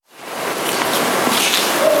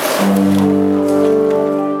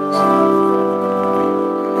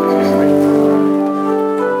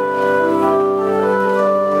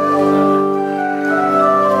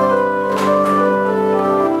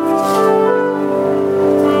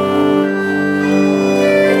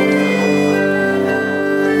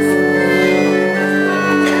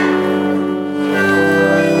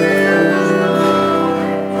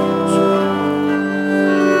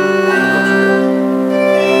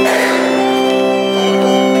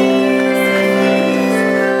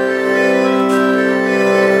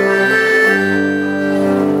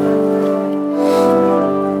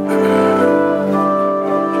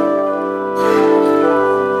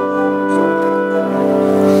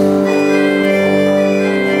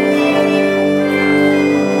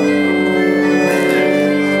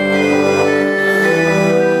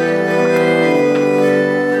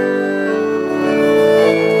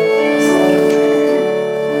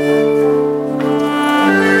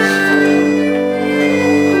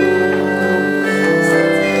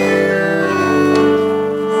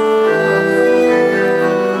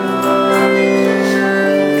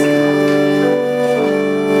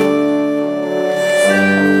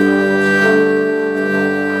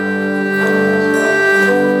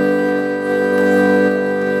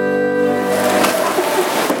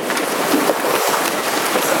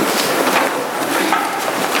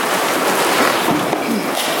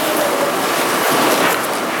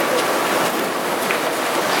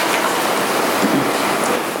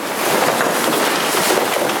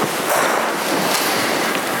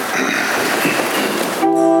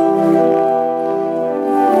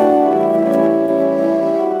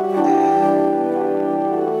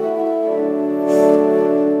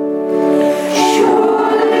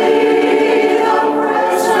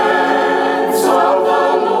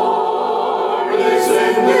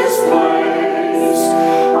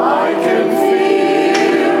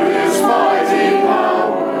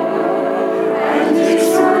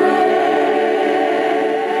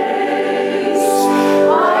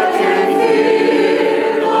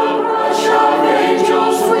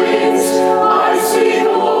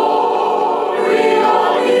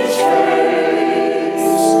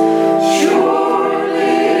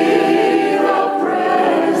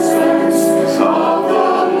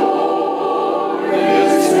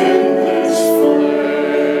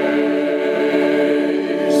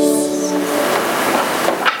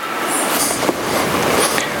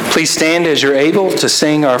Please stand as you're able to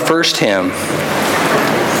sing our first hymn.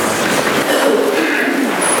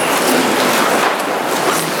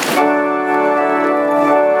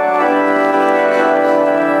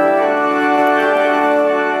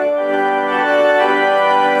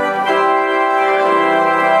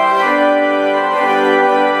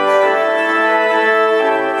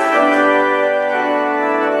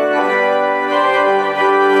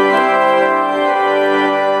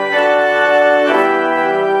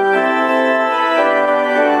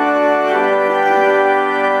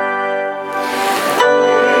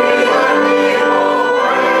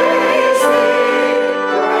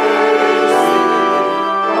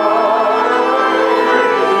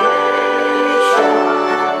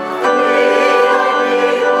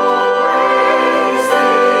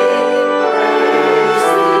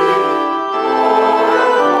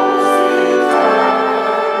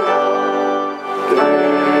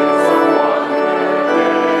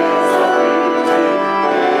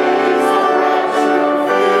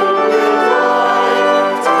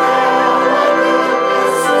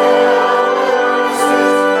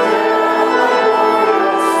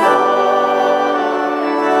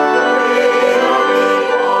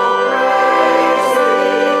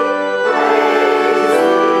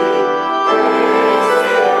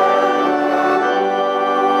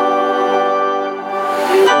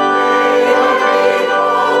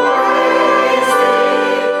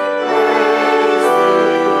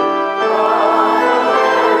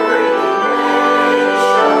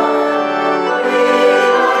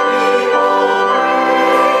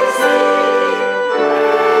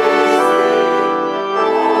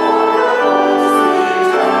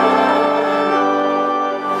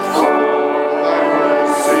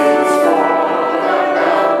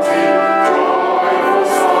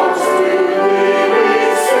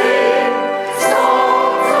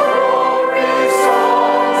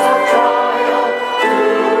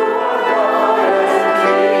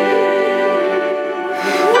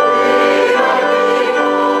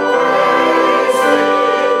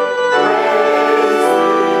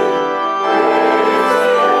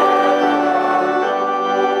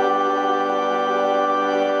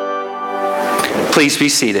 Please be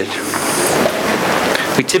seated.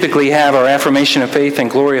 We typically have our affirmation of faith and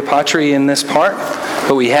Gloria Patri in this part,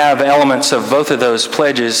 but we have elements of both of those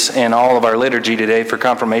pledges in all of our liturgy today for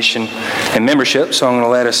confirmation and membership, so I'm going to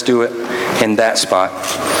let us do it in that spot.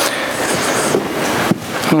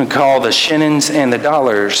 I'm going to call the shillings and the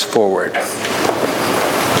dollars forward.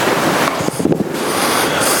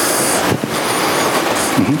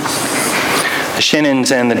 The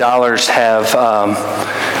shillings and the dollars have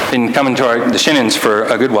been coming to the shillings for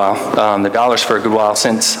a good while, the dollars for a good while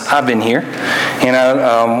since I've been here, and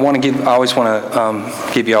I always want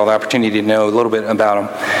to give you all the opportunity to know a little bit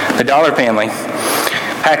about them. The Dollar family: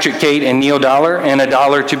 Patrick, Kate, and Neil Dollar, and a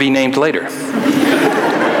dollar to be named later.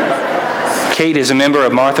 Kate is a member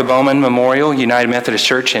of Martha Bowman Memorial United Methodist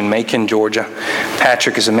Church in Macon, Georgia.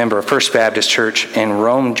 Patrick is a member of First Baptist Church in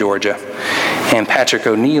Rome, Georgia. And Patrick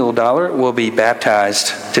O'Neill Dollar will be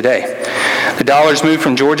baptized today. The Dollars moved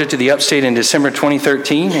from Georgia to the upstate in December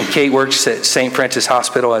 2013, and Kate works at St. Francis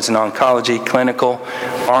Hospital as an oncology clinical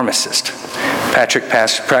pharmacist. Patrick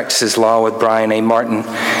practices law with Brian A. Martin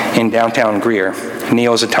in downtown Greer.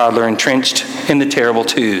 Neil is a toddler entrenched in the terrible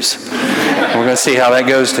twos. We're going to see how that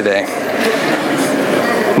goes today.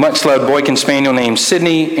 Much-loved Boykin Spaniel named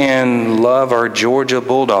Sydney and love our Georgia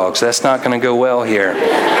Bulldogs. That's not going to go well here.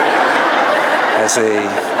 As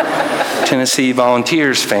a Tennessee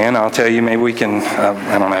Volunteers fan, I'll tell you, maybe we can,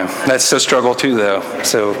 I don't know. That's a struggle too, though.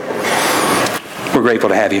 So we're grateful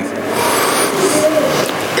to have you.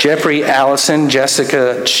 Jeffrey, Allison,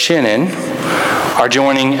 Jessica, Shannon are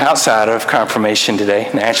joining outside of confirmation today,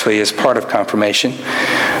 and actually as part of confirmation.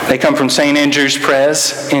 They come from St. Andrew's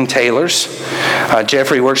Pres in Taylors.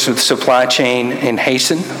 Jeffrey works with supply chain in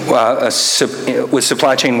Hasten, with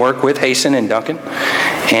supply chain work with Hasten and Duncan.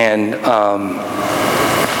 And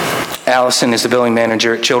Allison is the billing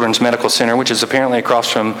manager at Children's Medical Center, which is apparently across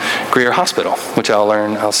from Greer Hospital, which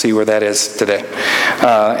I'll see where that is today.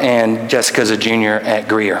 And Jessica's a junior at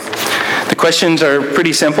Greer. The questions are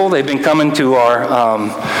pretty simple. They've been coming to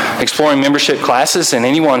our Exploring Membership classes, and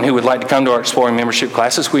anyone who would like to come to our Exploring Membership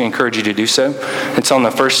classes, we encourage you to do so. It's on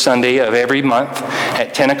the first Sunday of every month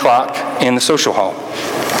at 10 o'clock in the social hall.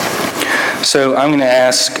 So I'm going to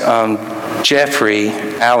ask Jeffrey,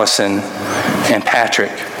 Allison, and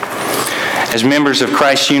Patrick, as members of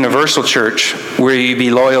Christ Universal Church, will you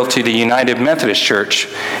be loyal to the United Methodist Church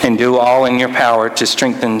and do all in your power to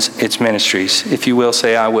strengthen its ministries? If you will,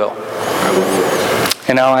 say, I will. I will.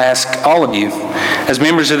 And I'll ask all of you, as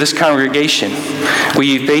members of this congregation, will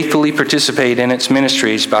you faithfully participate in its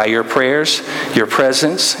ministries by your prayers, your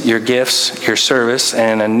presence, your gifts, your service,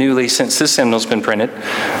 and a newly, since this hymnal's been printed,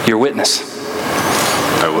 your witness?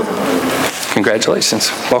 I will.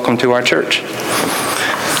 Congratulations. Welcome to our church.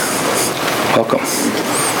 Welcome.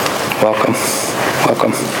 Welcome.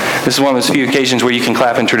 Welcome. This is one of those few occasions where you can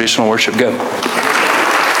clap in traditional worship. Go.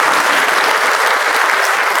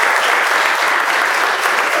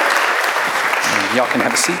 Y'all can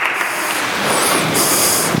have a seat.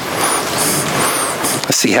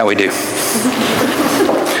 Let's see how we do.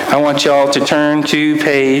 I want y'all to turn to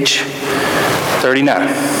page 39.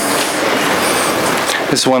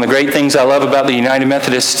 This is one of the great things I love about the United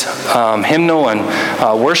Methodist hymnal and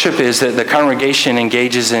worship is that the congregation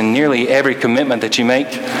engages in nearly every commitment that you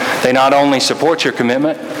make. They not only support your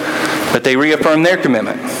commitment, but they reaffirm their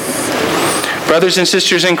commitment. Brothers and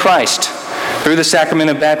sisters in Christ, through the sacrament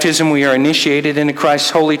of baptism, we are initiated into Christ's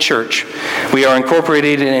holy church. We are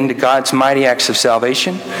incorporated into God's mighty acts of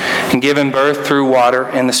salvation and given birth through water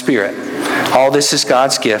and the Spirit. All this is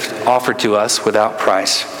God's gift offered to us without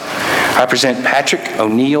price. I present Patrick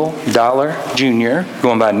O'Neill Dollar, Jr.,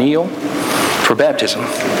 going by Neil, for baptism.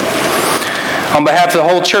 On behalf of the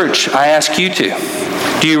whole church, I ask you to.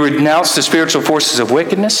 Do you renounce the spiritual forces of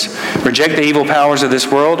wickedness, reject the evil powers of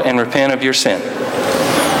this world, and repent of your sin?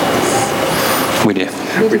 We do.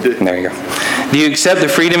 We do. There you go. Do you accept the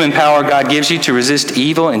freedom and power God gives you to resist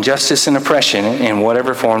evil, injustice, and oppression in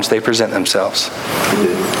whatever forms they present themselves? We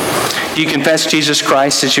do. Do you confess Jesus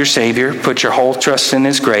Christ as your Savior, put your whole trust in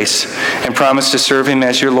His grace, and promise to serve Him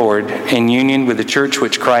as your Lord in union with the church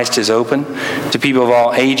which Christ has opened to people of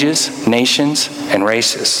all ages, nations, and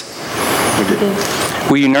races?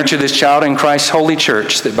 Will you nurture this child in Christ's holy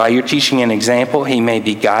church that by your teaching and example he may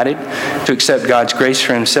be guided to accept God's grace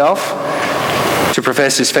for himself, to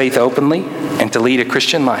profess his faith openly, and to lead a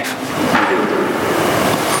Christian life?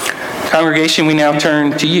 Congregation, we now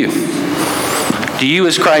turn to you. Do you,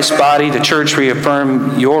 as Christ's body, the church,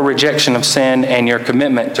 reaffirm your rejection of sin and your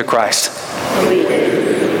commitment to Christ?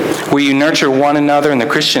 Will you nurture one another in the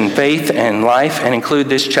Christian faith and life and include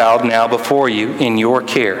this child now before you in your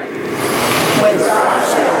care?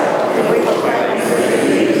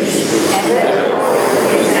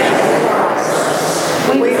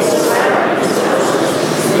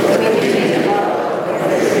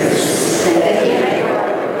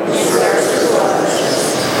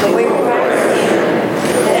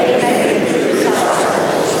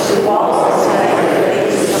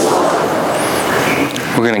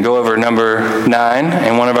 We're going to go over number 9,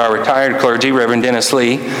 and one of our retired clergy, Reverend Dennis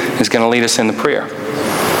Lee, is going to lead us in the prayer.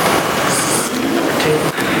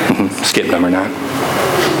 Skip number 9.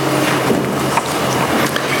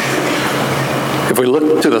 If we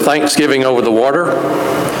look to the thanksgiving over the water,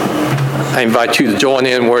 I invite you to join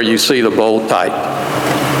in where you see the bold type.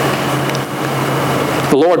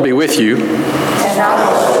 The Lord be with you.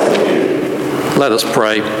 Let us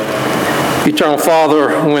pray. Eternal Father,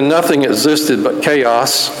 when nothing existed but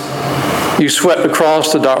chaos, you swept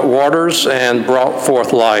across the dark waters and brought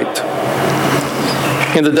forth light.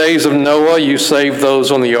 In the days of Noah, you saved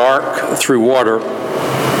those on the ark through water.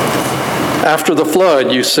 After the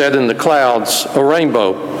flood, you set in the clouds a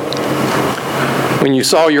rainbow. When you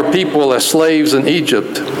saw your people as slaves in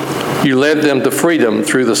Egypt, you led them to freedom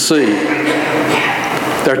through the sea.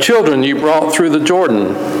 Their children you brought through the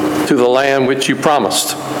Jordan to the land which you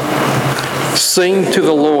promised. Sing to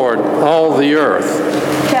the Lord, all the earth.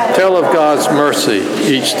 Tell of God's mercy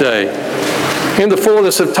each day. In the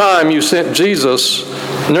fullness of time, you sent Jesus,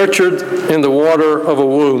 nurtured in the water of a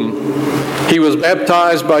womb. He was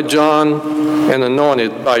baptized by John and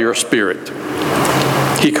anointed by your Spirit.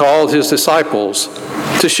 He called his disciples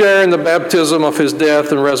to share in the baptism of his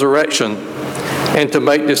death and resurrection, and to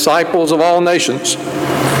make disciples of all nations.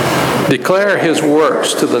 Declare his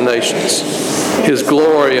works to the nations, his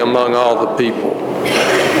glory among all the people.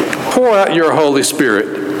 Pour out your Holy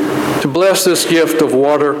Spirit to bless this gift of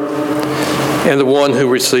water and the one who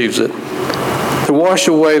receives it, to wash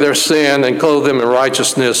away their sin and clothe them in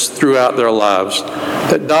righteousness throughout their lives,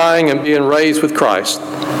 that dying and being raised with Christ,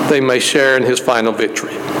 they may share in his final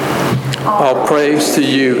victory. All praise to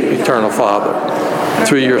you, eternal Father,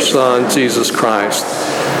 through your Son, Jesus Christ,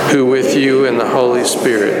 who with you and the Holy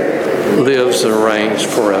Spirit lives and reigns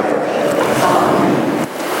forever.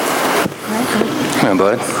 Come on,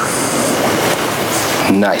 bud.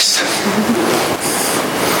 Nice.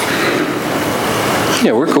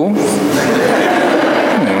 Yeah, we're cool.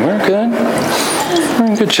 We're good. We're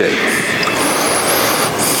in good shape.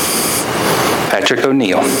 Patrick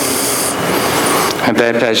O'Neill. I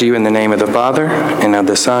baptize you in the name of the Father, and of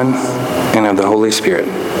the Son, and of the Holy Spirit.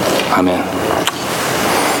 Amen.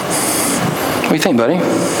 What do you think, buddy?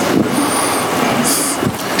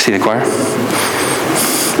 See the choir?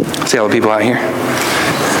 See all the people out here?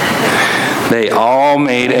 They all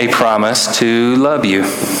made a promise to love you.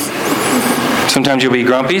 Sometimes you'll be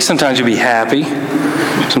grumpy, sometimes you'll be happy,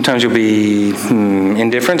 sometimes you'll be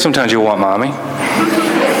indifferent, sometimes you'll want mommy.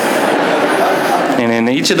 And in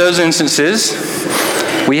each of those instances,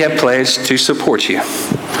 we have pledged to support you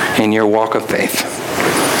in your walk of faith.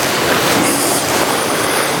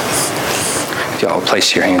 Y'all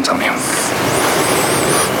place your hands on him.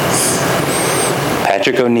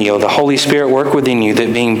 Patrick O'Neill, the Holy Spirit work within you,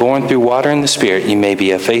 that being born through water and the Spirit, you may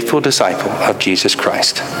be a faithful disciple of Jesus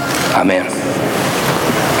Christ. Amen.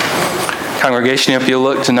 Congregation, if you'll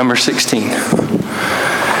look to number 16.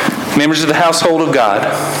 Members of the household of God,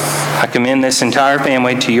 I commend this entire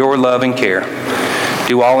family to your love and care.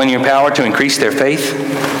 Do all in your power to increase their faith,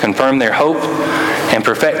 confirm their hope, and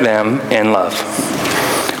perfect them in love.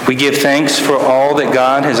 We give thanks for all that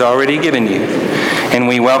God has already given you, and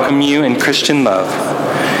we welcome you in Christian love.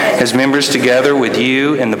 As members together with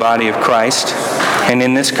you in the body of Christ and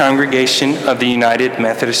in this congregation of the United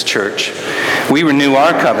Methodist Church, we renew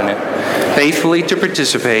our covenant faithfully to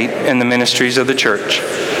participate in the ministries of the church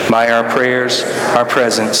by our prayers, our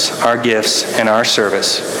presence, our gifts, and our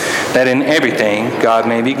service, that in everything God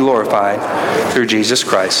may be glorified through Jesus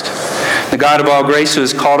Christ. The God of all grace, who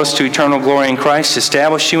has called us to eternal glory in Christ,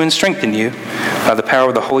 establish you and strengthen you by the power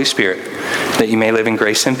of the Holy Spirit, that you may live in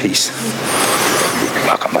grace and peace.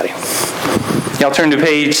 Welcome, buddy. Y'all turn to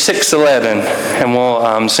page 611, and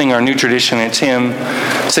we'll sing our new tradition. It's hymn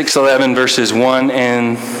 611, verses 1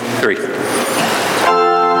 and 3.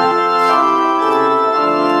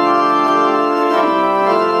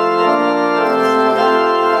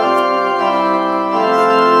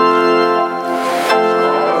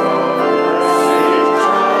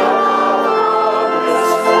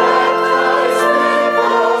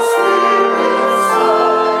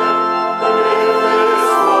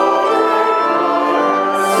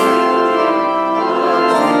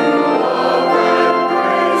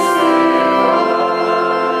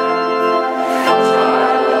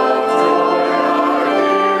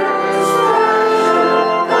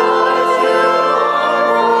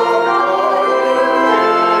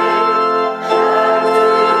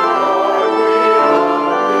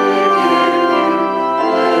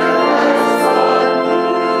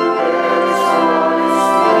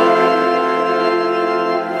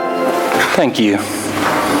 Thank you.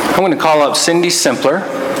 I'm going to call up Cindy Simpler.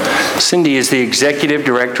 Cindy is the Executive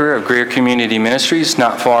Director of Greer Community Ministries,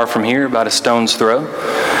 not far from here, about a stone's throw.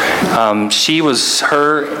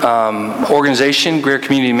 Her organization, Greer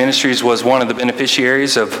Community Ministries, was one of the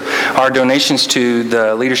beneficiaries of our donations to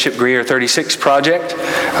the Leadership Greer 36 project,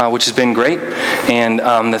 which has been great. And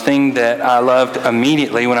the thing that I loved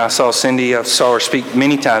immediately when I saw Cindy, I saw her speak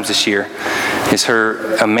many times this year, is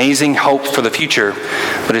her amazing hope for the future.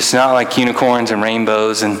 But it's not like unicorns and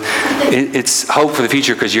rainbows, and it's hope for the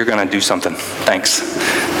future because you're going to do something. Thanks.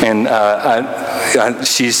 And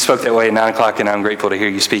she spoke that way at 9 o'clock, and I'm grateful to hear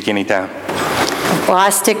you speak anytime. Well, I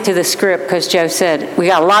stick to the script because Joe said, we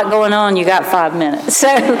got a lot going on, you got 5 minutes. So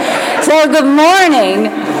good morning.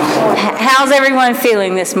 How's everyone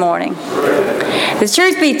feeling this morning? The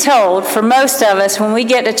truth be told, for most of us, when we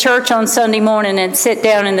get to church on Sunday morning and sit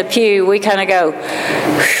down in the pew, we kind of go,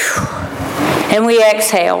 whew, and we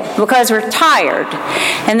exhale because we're tired.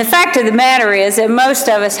 And the fact of the matter is that most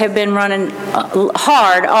of us have been running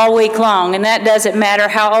hard all week long, and that doesn't matter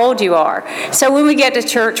how old you are. So when we get to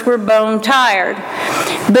church, we're bone tired.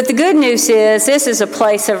 But the good news is this is a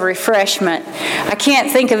place of refreshment. I can't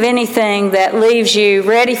think of anything that leaves you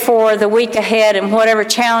ready for the week ahead and whatever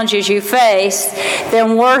challenges you face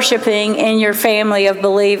than worshiping in your family of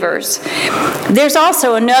believers. There's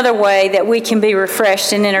also another way that we can be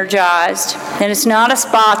refreshed and energized. And it's not a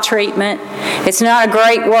spa treatment. It's not a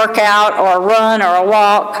great workout or a run or a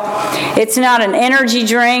walk. It's not an energy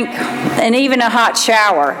drink and even a hot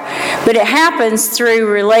shower. But it happens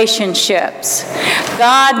through relationships.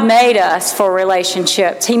 God made us for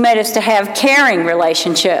relationships. He made us to have caring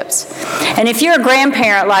relationships. And if you're a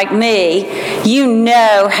grandparent like me, you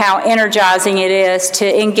know how energizing it is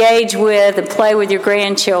to engage with and play with your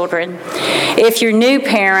grandchildren. If you're new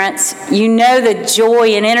parents, you know the joy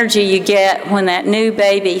and energy you get when that new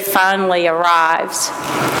baby finally arrives.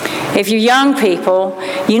 If you're young people,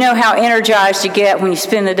 you know how energized you get when you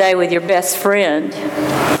spend the day with your best friend.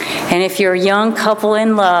 And if you're a young couple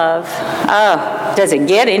in love, oh, does it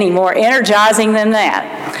get any more energizing than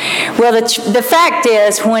that? Well, the fact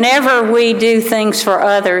is, whenever we do things for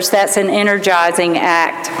others, that's an energizing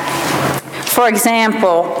act. For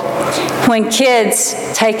example, when kids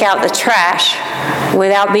take out the trash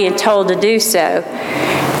without being told to do so,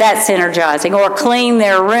 that's energizing, or clean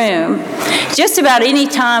their room. Just about any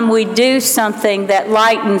time we do something that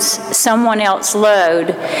lightens someone else's load,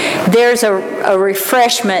 there's a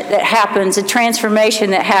refreshment that happens, a transformation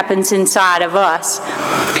that happens inside of us.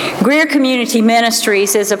 Greer Community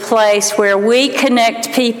Ministries is a place where we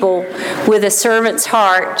connect people with a servant's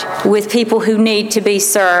heart with people who need to be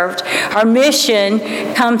served. Our mission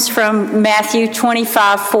comes from Matthew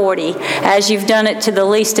 25:40, as you've done it to the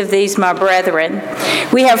least of these, my brethren.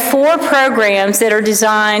 We have 4 programs that are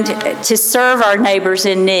designed to serve our neighbors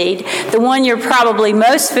in need. The one you're probably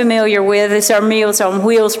most familiar with is our Meals on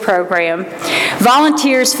Wheels program.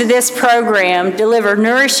 Volunteers for this program deliver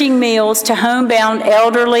nourishing meals to homebound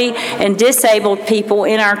elderly and disabled people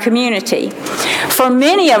in our community. For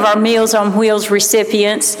many of our Meals on Wheels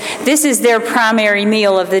recipients, this is their primary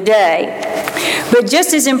meal of the day. But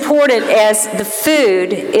just as important as the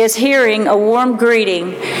food is hearing a warm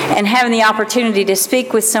greeting and having the opportunity to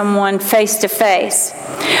speak with someone face to face.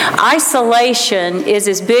 Isolation is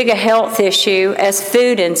as big a health issue as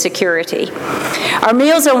food insecurity. Our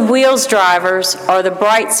Meals on Wheels drivers are the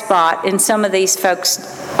bright spot in some of these folks'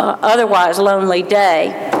 otherwise lonely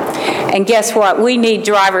day. And guess what? We need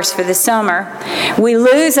drivers for the summer. We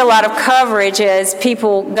lose a lot of coverage as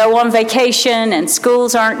people go on vacation and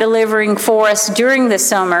schools aren't delivering for us during the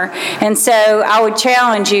summer. And so I would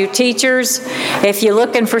challenge you, teachers, if you're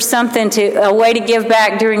looking for a way to give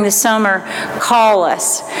back during the summer, call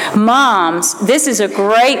us. Moms, this is a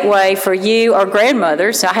great way for you, or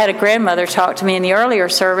grandmothers. I had a grandmother talk to me in the earlier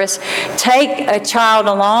service. Take a child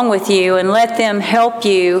along with you and let them help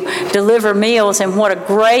you deliver meals, and what a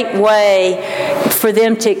great way for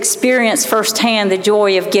them to experience firsthand the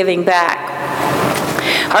joy of giving back.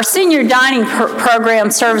 Our senior dining program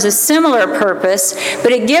serves a similar purpose,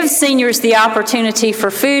 but it gives seniors the opportunity for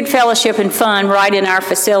food, fellowship, and fun right in our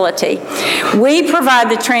facility. We provide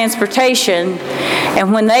the transportation,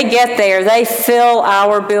 and when they get there, they fill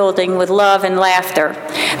our building with love and laughter.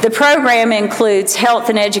 The program includes health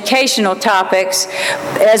and educational topics,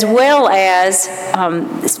 as well as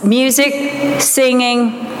music,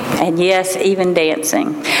 singing, and yes, even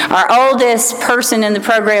dancing. Our oldest person in the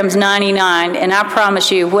program is 99, and I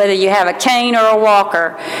promise you, whether you have a cane or a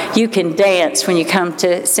walker, you can dance when you come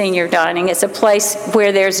to senior dining. It's a place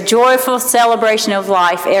where there's joyful celebration of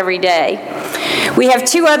life every day. We have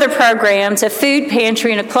 2 other programs, a food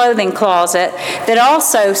pantry and a clothing closet, that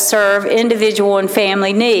also serve individual and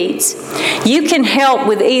family needs. You can help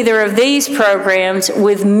with either of these programs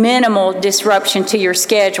with minimal disruption to your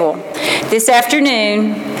schedule. This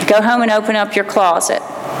afternoon, go home and open up your closet.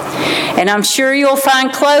 And I'm sure you'll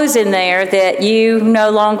find clothes in there that you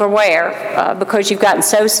no longer wear because you've gotten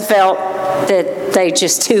so svelte that they're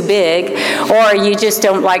just too big, or you just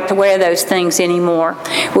don't like to wear those things anymore.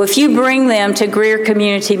 Well, if you bring them to Greer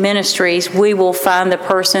Community Ministries, we will find the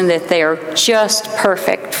person that they are just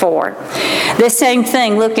perfect for. The same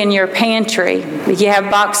thing, look in your pantry. You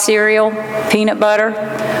have boxed cereal, peanut butter,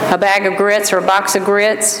 a bag of grits or a box of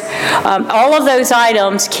grits. All of those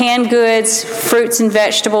items, canned goods, fruits and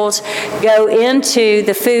vegetables, go into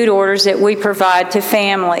the food orders that we provide to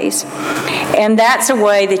families. And that's a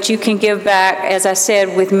way that you can give back, as I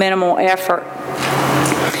said, with minimal effort.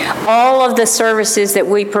 All of the services that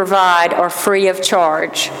we provide are free of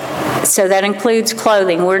charge. So that includes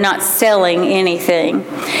clothing. We're not selling anything.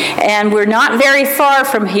 And we're not very far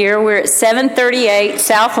from here. We're at 738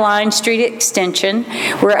 South Line Street Extension.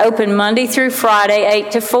 We're open Monday through Friday,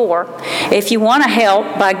 8 to 4. If you want to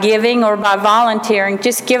help by giving or by volunteering,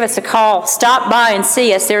 just give us a call. Stop by and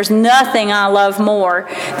see us. There's nothing I love more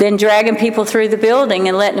than dragging people through the building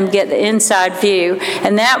and letting them get the inside view.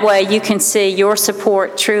 And that way you can see your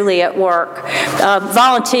support truly at work.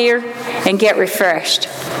 Volunteer and get refreshed.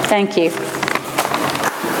 Thank you.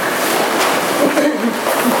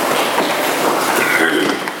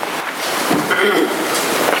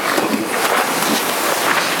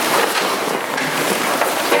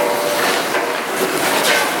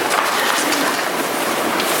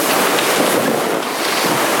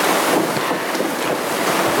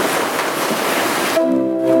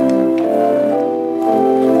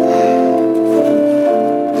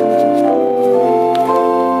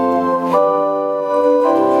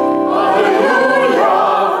 Hallelujah.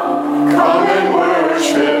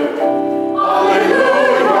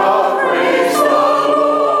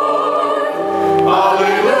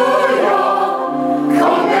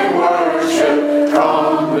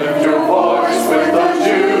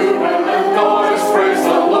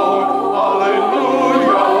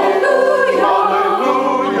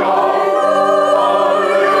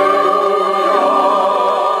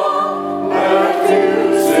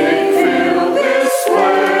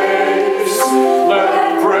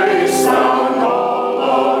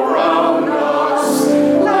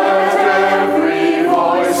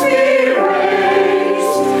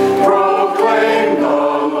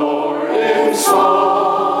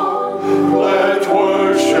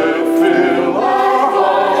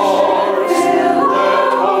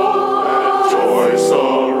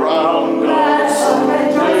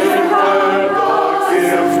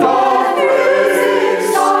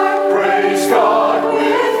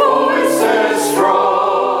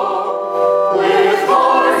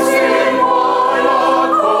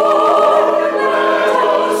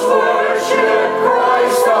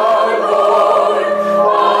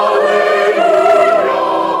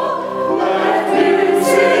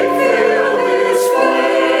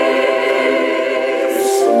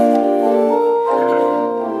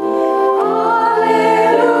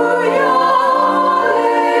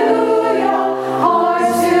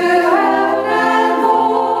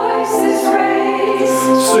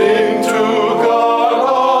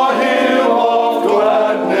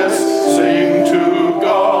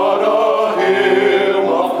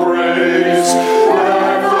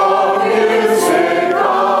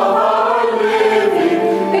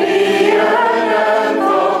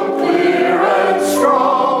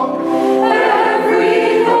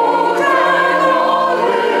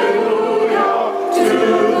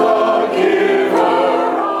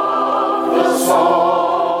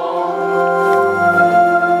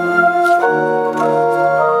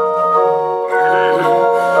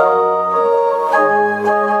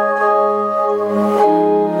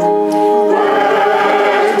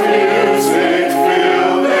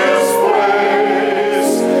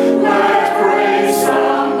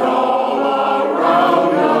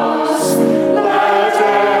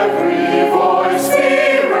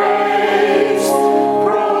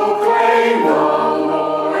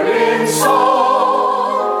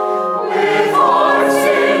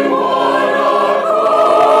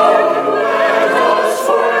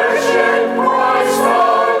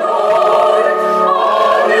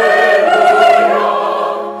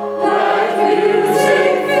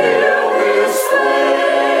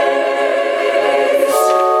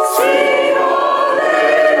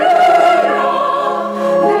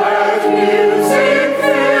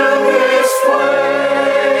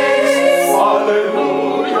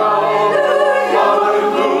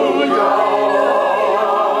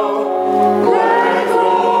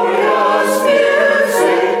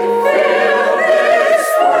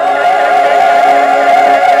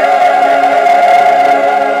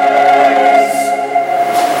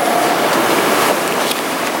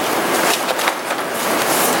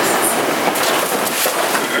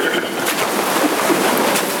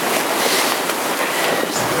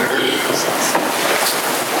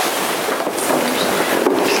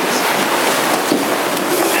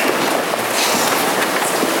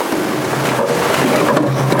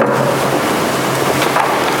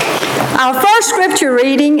 first scripture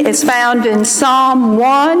reading is found in Psalm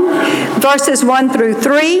 1, verses 1 through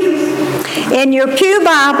 3. In your pew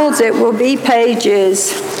Bibles, it will be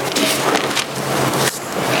pages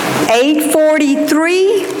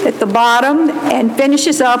 843 at the bottom and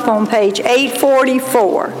finishes up on page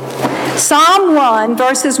 844. Psalm 1,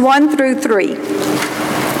 verses 1 through 3.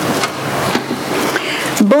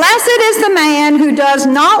 Blessed is the man who does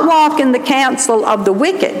not walk in the counsel of the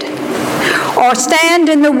wicked, or stand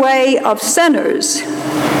in the way of sinners,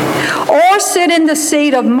 or sit in the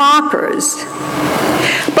seat of mockers.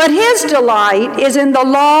 But his delight is in the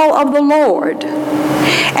law of the Lord,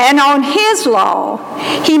 and on his law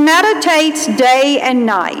he meditates day and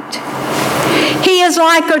night. He is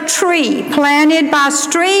like a tree planted by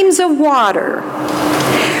streams of water,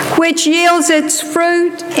 which yields its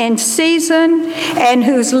fruit in season and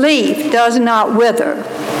whose leaf does not wither.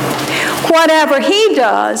 Whatever he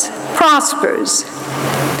does prospers.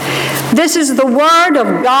 This is the word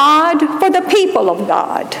of God for the people of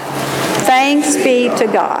God. Thanks be to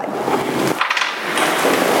God.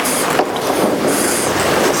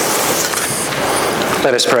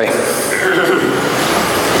 Let us pray.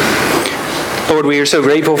 Lord, we are so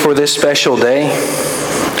grateful for this special day,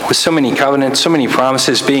 with so many covenants, so many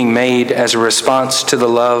promises being made as a response to the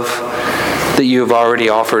love that you have already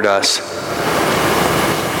offered us.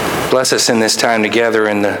 Bless us in this time together,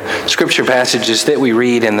 in the scripture passages that we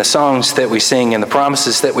read, and the songs that we sing, and the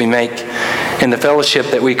promises that we make, and the fellowship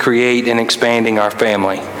that we create in expanding our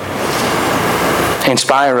family.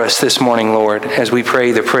 Inspire us this morning, Lord, as we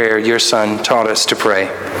pray the prayer your Son taught us to pray.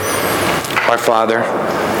 Our Father,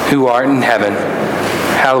 who art in heaven,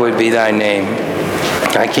 hallowed be thy name.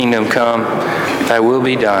 Thy kingdom come, thy will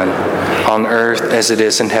be done, on earth as it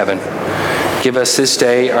is in heaven. Give us this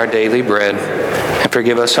day our daily bread, and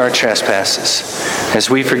forgive us our trespasses, as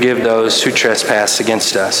we forgive those who trespass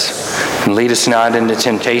against us. And lead us not into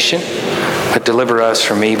temptation, but deliver us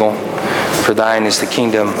from evil. For thine is the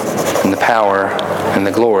kingdom, and the power, and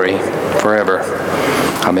the glory, forever.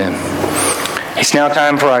 Amen. It's now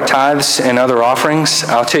time for our tithes and other offerings.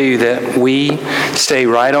 I'll tell you that we stay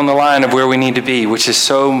right on the line of where we need to be, which is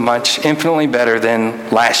so much infinitely better than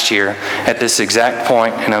last year at this exact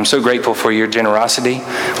point, and I'm so grateful for your generosity.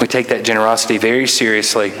 We take that generosity very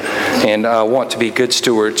seriously and want to be good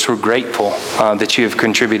stewards. We're grateful that you have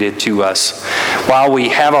contributed to us. While we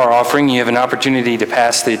have our offering, you have an opportunity to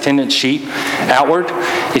pass the attendance sheet outward.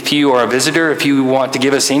 If you are a visitor, if you want to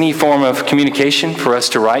give us any form of communication for us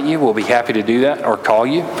to write you, we'll be happy to do that or call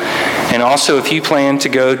you. And also, if you plan to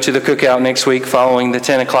go to the cookout next week following the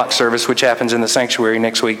 10 o'clock service, which happens in the sanctuary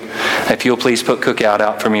next week, if you'll please put cookout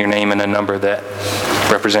out from your name and a number that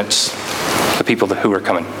represents the people who are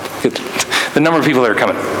coming. The number of people that are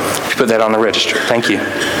coming. If you put that on the register. Thank you.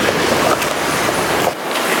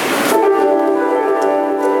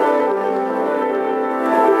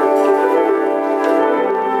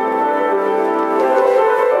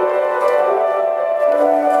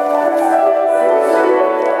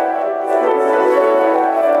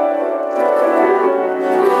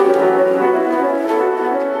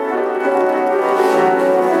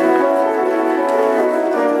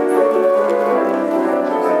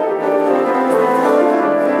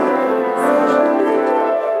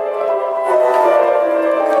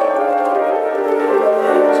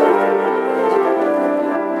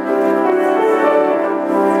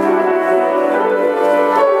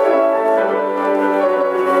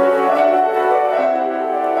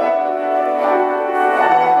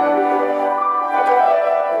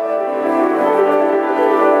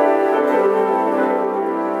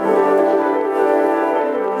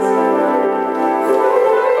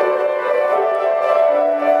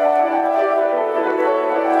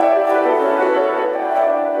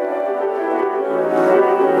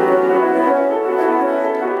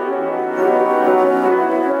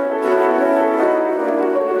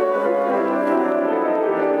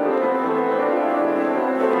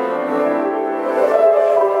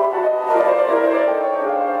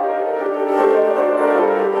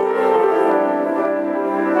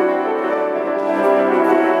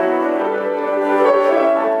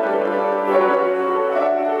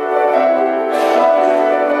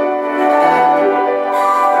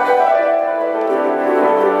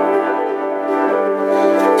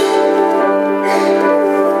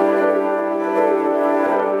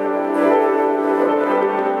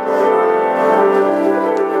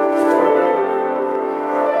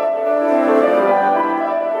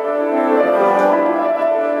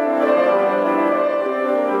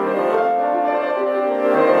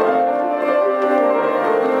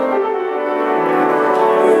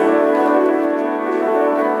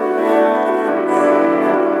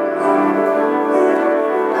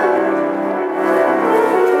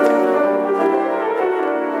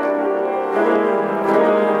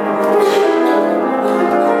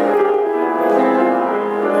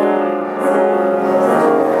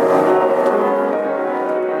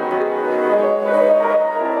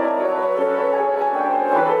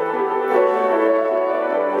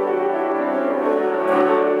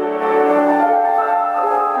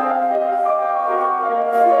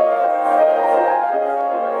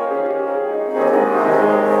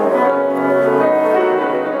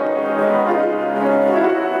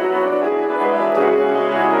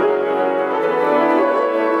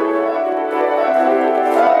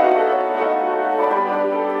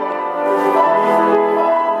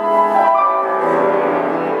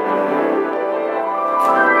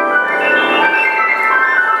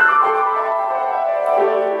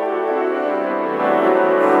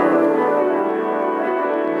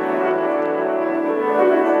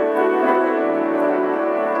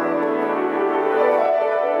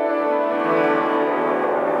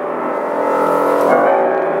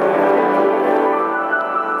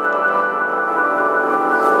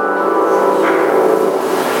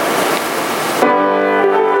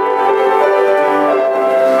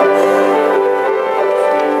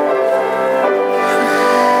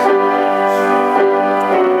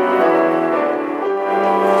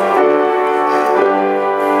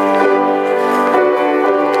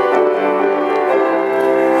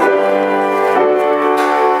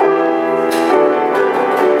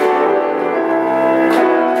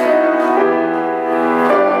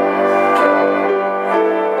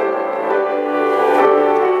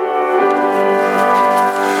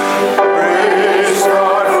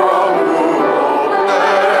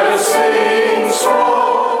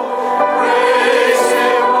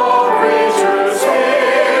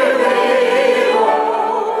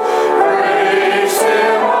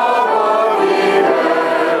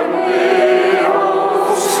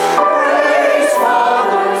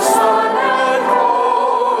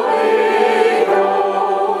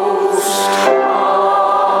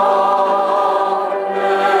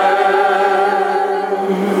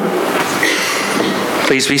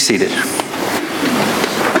 Please be seated.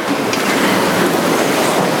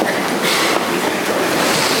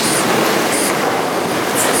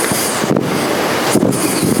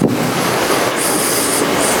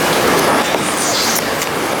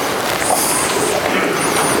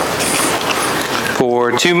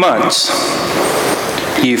 For 2 months,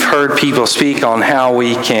 you've heard people speak on how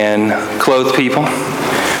we can clothe people,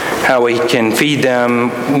 how we can feed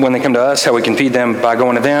them when they come to us, how we can feed them by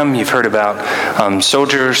going to them. You've heard about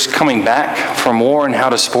soldiers coming back from war and how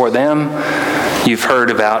to support them. You've heard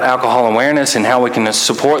about alcohol awareness and how we can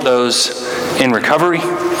support those in recovery.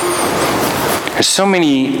 There's so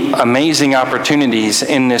many amazing opportunities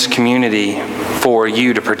in this community for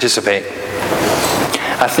you to participate.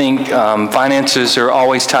 I think finances are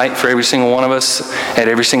always tight for every single one of us at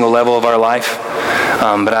every single level of our life.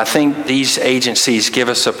 But I think these agencies give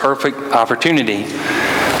us a perfect opportunity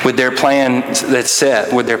with their plan that's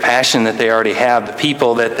set, with their passion that they already have, the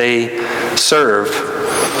people that they serve.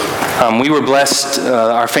 We were blessed,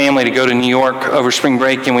 our family, to go to New York over spring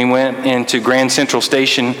break, and we went into Grand Central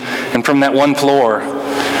Station, and from that one floor,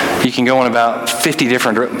 you can go in about 50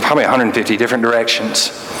 different, probably 150 different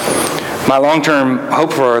directions. My long-term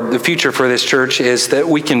hope for the future for this church is that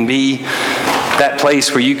we can be that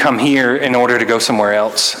place where you come here in order to go somewhere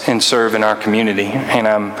else and serve in our community. And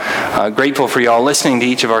I'm grateful for y'all listening to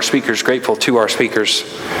each of our speakers, grateful to our speakers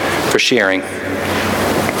for sharing.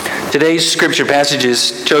 Today's scripture passage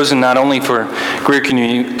is chosen not only for Greer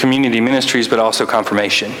Community Ministries, but also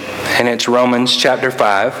confirmation. And it's Romans chapter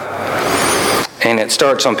 5. And it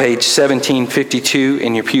starts on page 1752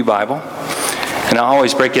 in your pew Bible. And I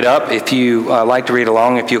always break it up if you like to read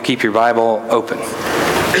along, if you'll keep your Bible open.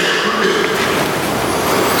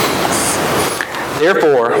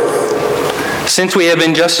 Therefore, since we have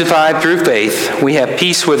been justified through faith, we have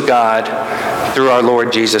peace with God through our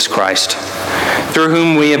Lord Jesus Christ, through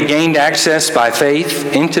whom we have gained access by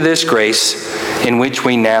faith into this grace in which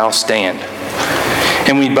we now stand.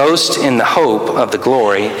 And we boast in the hope of the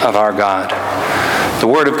glory of our God. The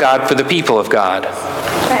word of God for the people of God.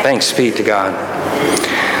 Thanks be to God.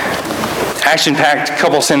 Action-packed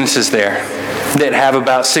couple sentences there that have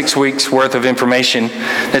about 6 weeks worth of information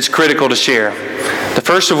that's critical to share. The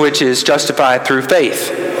first of which is justified through faith.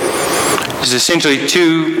 There's essentially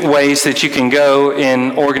 2 ways that you can go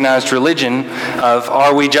in organized religion of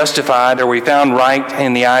are we justified, are we found right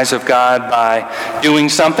in the eyes of God by doing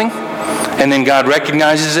something, and then God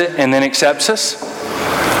recognizes it and then accepts us,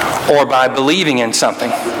 or by believing in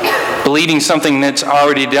something. Believing something that's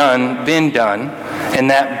already been done, and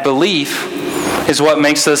that belief is what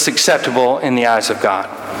makes us acceptable in the eyes of God.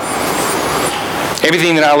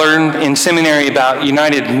 Everything that I learned in seminary about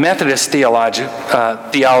United Methodist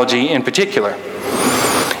theology in particular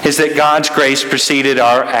is that God's grace preceded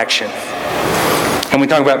our action. And we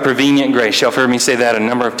talk about prevenient grace. Y'all have heard me say that a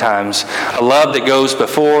number of times. A love that goes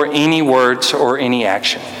before any words or any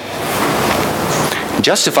action.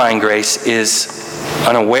 Justifying grace is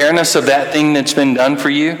an awareness of that thing that's been done for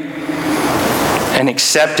you, an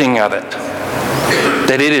accepting of it,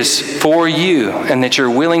 that it is for you and that you're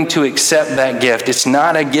willing to accept that gift. It's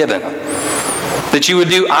not a given. That you would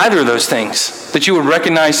do either of those things, that you would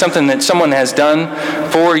recognize something that someone has done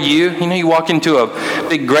for you. You know, you walk into a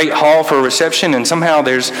big, great hall for a reception and somehow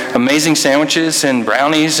there's amazing sandwiches and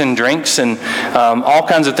brownies and drinks and all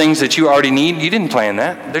kinds of things that you already need. You didn't plan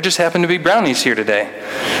that. There just happened to be brownies here today.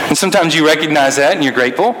 And sometimes you recognize that and you're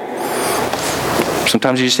grateful.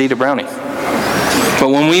 Sometimes you just eat a brownie. But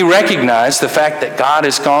when we recognize the fact that God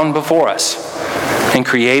has gone before us and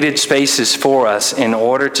created spaces for us in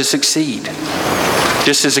order to succeed,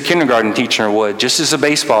 just as a kindergarten teacher would, just as a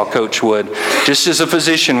baseball coach would, just as a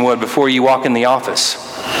physician would before you walk in the office,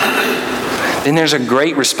 then there's a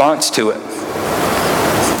great response to it.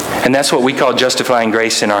 And that's what we call justifying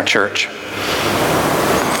grace in our church.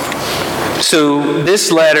 So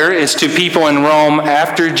this letter is to people in Rome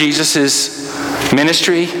after Jesus'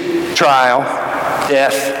 ministry, trial,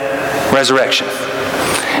 death, resurrection.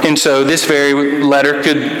 And so this very letter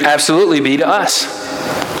could absolutely be to us,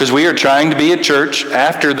 because we are trying to be a church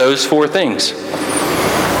after those 4 things.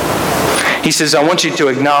 He says, I want you to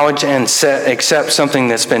acknowledge and accept something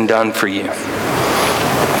that's been done for you.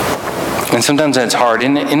 And sometimes that's hard.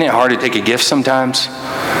 Isn't it hard to take a gift sometimes?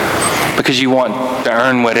 Because you want to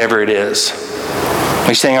earn whatever it is.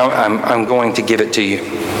 He's saying, I'm going to give it to you.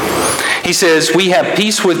 He says, we have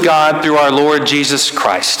peace with God through our Lord Jesus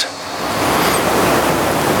Christ.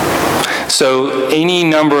 So any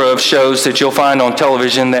number of shows that you'll find on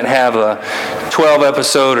television that have a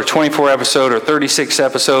 12-episode or 24-episode or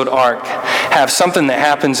 36-episode arc have something that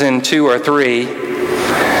happens in 2 or 3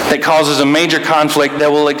 that causes a major conflict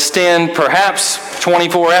that will extend perhaps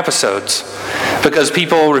 24 episodes because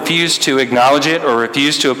people refuse to acknowledge it or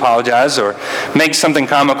refuse to apologize or make something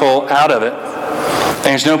comical out of it.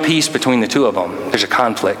 There's no peace between the two of them. There's a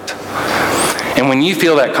conflict. And when you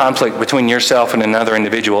feel that conflict between yourself and another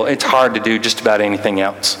individual, it's hard to do just about anything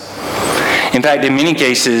else. In fact, in many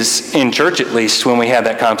cases, in church at least, when we have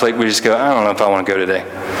that conflict, we just go, I don't know if I want to go today.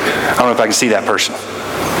 I don't know if I can see that person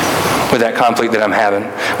with that conflict that I'm having.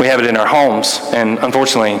 We have it in our homes, and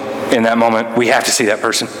unfortunately, in that moment, we have to see that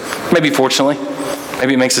person. Maybe fortunately,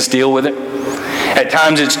 maybe it makes us deal with it. At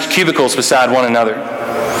times, it's cubicles beside one another.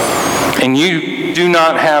 And you do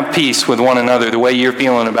not have peace with one another the way you're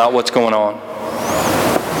feeling about what's going on.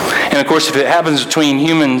 And of course, if it happens between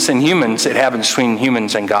humans and humans, it happens between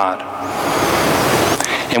humans and God.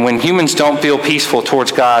 And when humans don't feel peaceful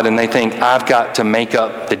towards God and they think, I've got to make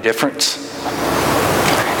up the difference,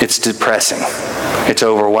 it's depressing, it's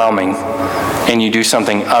overwhelming, and you do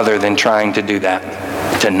something other than trying to do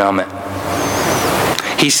that, to numb it.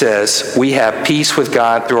 He says, we have peace with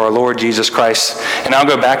God through our Lord Jesus Christ. And I'll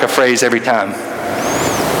go back a phrase every time,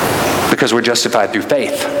 because we're justified through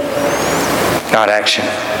faith, not action.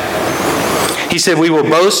 He said, we will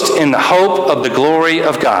boast in the hope of the glory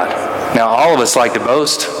of God. Now, all of us like to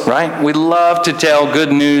boast, right? We love to tell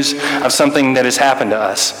good news of something that has happened to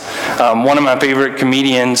us. One of my favorite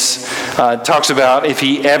comedians talks about if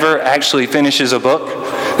he ever actually finishes a book,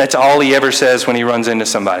 that's all he ever says when he runs into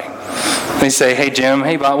somebody. They say, hey, Jim,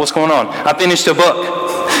 hey, Bob, what's going on? I finished a book.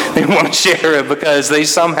 They want to share it because they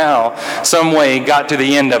somehow, some way got to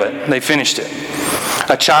the end of it. They finished it.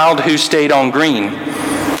 A child who stayed on green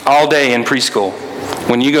all day in preschool.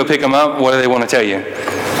 When you go pick them up, what do they want to tell you?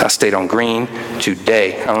 I stayed on green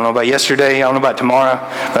today. I don't know about yesterday, I don't know about tomorrow,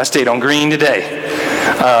 but I stayed on green today.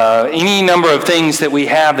 Any number of things that we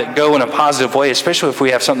have that go in a positive way, especially if we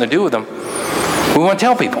have something to do with them, we want to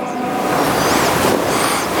tell people.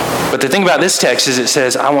 But the thing about this text is it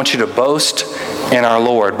says, I want you to boast in our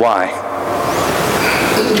Lord. Why?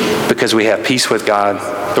 Because we have peace with God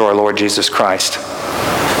through our Lord Jesus Christ.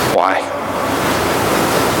 Why?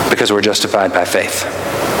 Because we're justified by faith.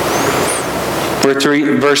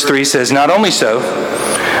 Verse 3 says, not only so,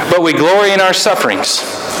 but we glory in our sufferings,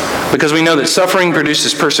 because we know that suffering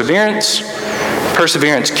produces perseverance,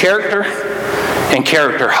 perseverance character, and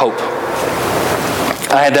character hope.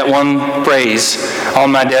 I had that one phrase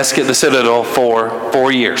on my desk at the Citadel for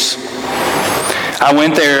 4 years. I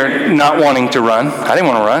went there not wanting to run. I didn't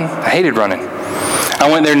want to run. I hated running. I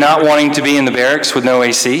went there not wanting to be in the barracks with no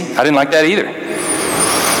AC. I didn't like that either.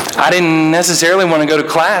 I didn't necessarily want to go to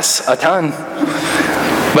class a ton.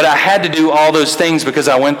 But I had to do all those things because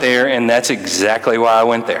I went there, and that's exactly why I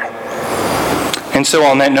went there. And so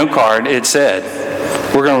on that note card, it said,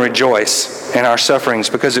 we're going to rejoice in our sufferings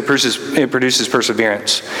because it produces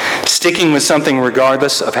perseverance. Sticking with something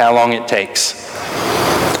regardless of how long it takes.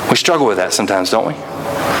 We struggle with that sometimes, don't we?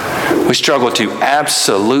 We struggle to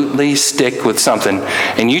absolutely stick with something.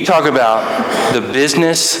 And you talk about the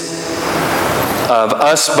business of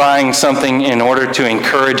us buying something in order to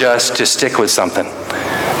encourage us to stick with something.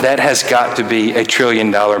 That has got to be $1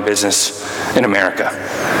 trillion business in America,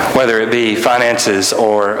 whether it be finances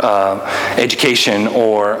or education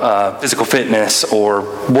or physical fitness or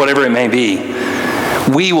whatever it may be.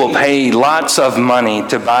 We will pay lots of money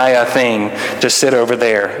to buy a thing to sit over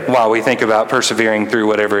there while we think about persevering through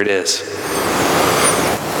whatever it is.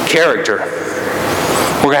 Character.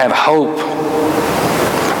 We're going to have hope.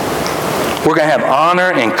 We're going to have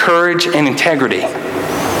honor and courage and integrity.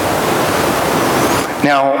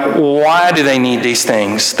 Now, why do they need these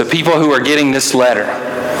things? The people who are getting this letter,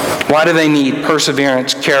 why do they need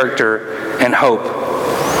perseverance, character, and hope?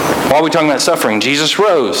 Why are we talking about suffering? Jesus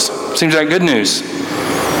rose. Seems like good news.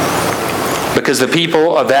 Because the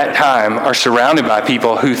people of that time are surrounded by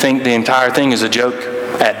people who think the entire thing is a joke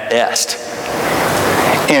at best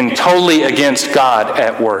and totally against God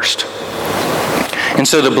at worst. And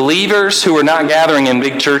so the believers who are not gathering in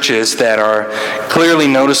big churches that are clearly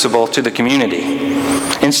noticeable to the community,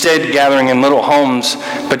 instead gathering in little homes,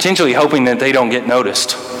 potentially hoping that they don't get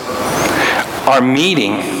noticed, are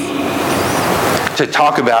meeting to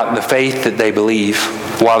talk about the faith that they believe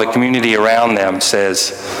while the community around them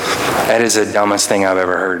says, that is the dumbest thing I've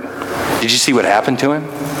ever heard. Did you see what happened to him?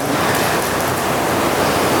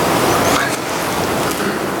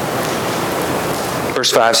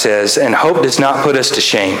 Verse 5 says, and hope does not put us to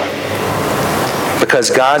shame, because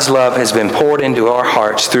God's love has been poured into our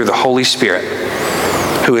hearts through the Holy Spirit,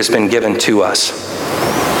 who has been given to us.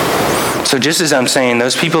 So just as I'm saying,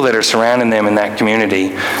 those people that are surrounding them in that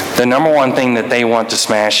community, the number one thing that they want to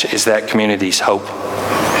smash is that community's hope.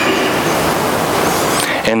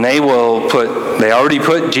 And they already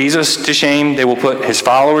put Jesus to shame. They will put his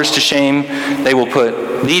followers to shame. They will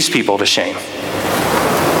put these people to shame.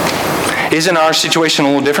 Isn't our situation a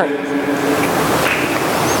little different?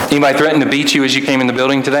 Anybody threaten to beat you as you came in the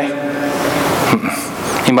building today?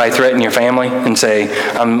 Anybody threaten your family and say,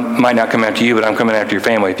 I might not come after you, but I'm coming after your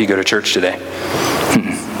family if you go to church today?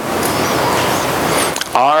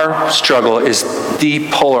 Our struggle is the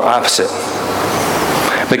polar opposite.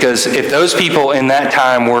 Because if those people in that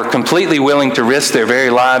time were completely willing to risk their very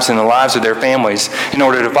lives and the lives of their families in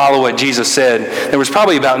order to follow what Jesus said, there was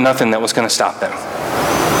probably about nothing that was going to stop them.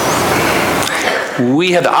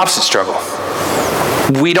 We have the opposite struggle.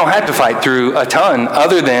 We don't have to fight through a ton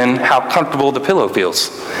other than how comfortable the pillow feels.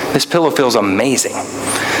 This pillow feels amazing.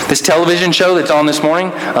 This television show that's on this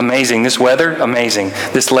morning, amazing. This weather, amazing.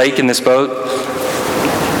 This lake and this boat.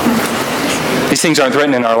 These things aren't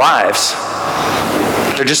threatening our lives.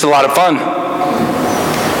 They're just a lot of fun.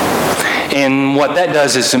 And what that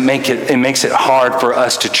does is it makes it hard for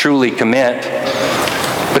us to truly commit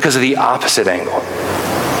because of the opposite angle.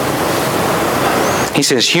 He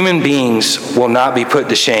says, human beings will not be put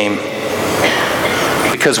to shame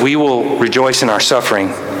because we will rejoice in our suffering,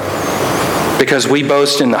 because we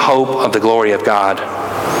boast in the hope of the glory of God,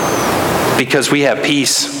 because we have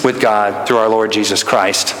peace with God through our Lord Jesus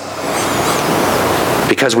Christ,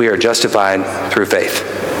 because we are justified through faith.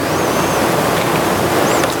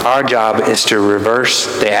 Our job is to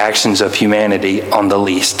reverse the actions of humanity on the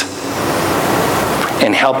least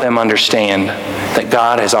and help them understand that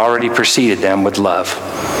God has already preceded them with love,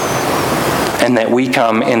 and that we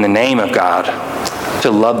come in the name of God to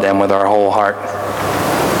love them with our whole heart,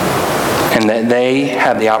 and that they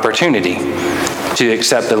have the opportunity to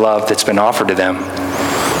accept the love that's been offered to them,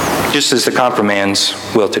 just as the confirmands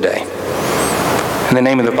will today. In the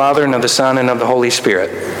name of the Father, and of the Son, and of the Holy Spirit.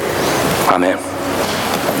 Amen.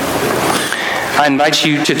 I invite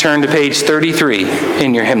you to turn to page 33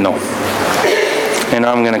 in your hymnal. And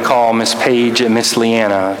I'm going to call Miss Paige and Miss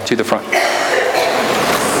Leanna to the front.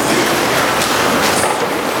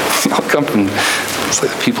 I'll come from, it's like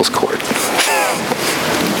the People's Court.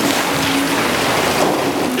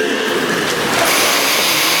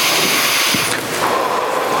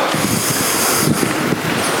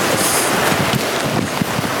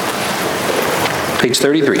 Page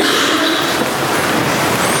 33.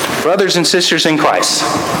 Brothers and sisters in Christ,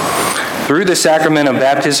 through the sacrament of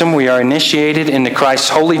baptism, we are initiated into Christ's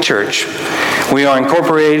holy church. We are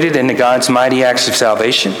incorporated into God's mighty acts of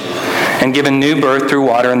salvation and given new birth through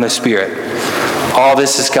water and the Spirit. All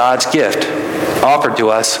this is God's gift, offered to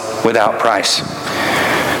us without price.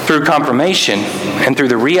 Through confirmation and through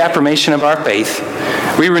the reaffirmation of our faith,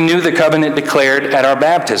 we renew the covenant declared at our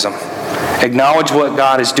baptism, acknowledge what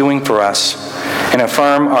God is doing for us, and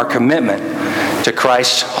affirm our commitment to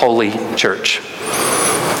Christ's holy church.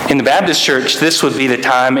 In the Baptist Church, this would be the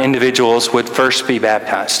time individuals would first be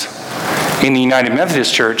baptized. In the United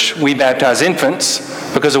Methodist Church, we baptize infants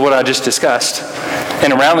because of what I just discussed.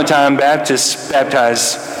 And around the time Baptists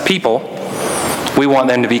baptize people, we want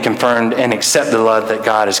them to be confirmed and accept the love that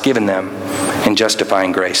God has given them in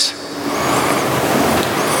justifying grace.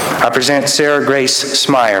 I present Sarah Grace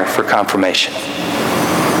Smyer for confirmation.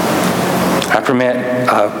 I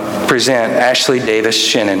present Ashley Davis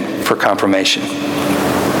Shannon for confirmation.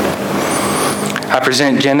 I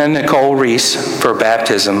present Jenna Nicole Reese for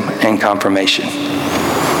baptism and confirmation.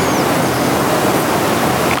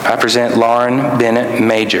 I present Lauren Bennett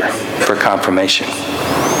Major for confirmation.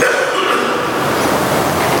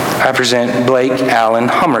 I present Blake Allen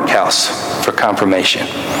Hummerkaus for confirmation.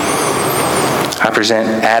 I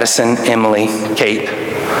present Addison Emily Kate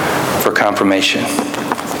for confirmation.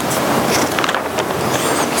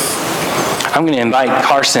 I'm going to invite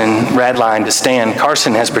Carson Radline to stand.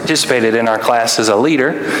 Carson has participated in our class as a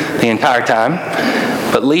leader the entire time,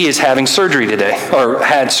 but Lee is having surgery today, or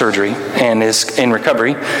had surgery, and is in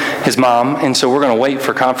recovery, his mom, and so we're going to wait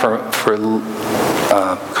for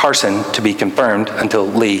Carson to be confirmed until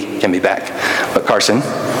Lee can be back. But Carson,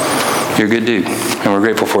 you're a good dude, and we're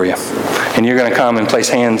grateful for you. And you're going to come and place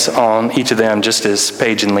hands on each of them just as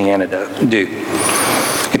Paige and Leanna do.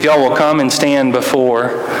 If y'all will come and stand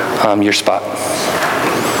before your spot.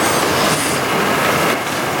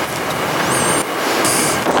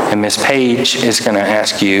 And Miss Paige is going to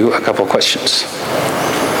ask you a couple questions.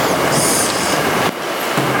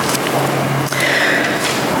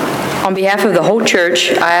 On On behalf of the whole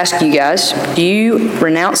church, I ask you guys, do you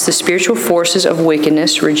renounce the spiritual forces of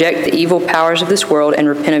wickedness, reject the evil powers of this world, and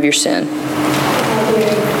repent of your sin?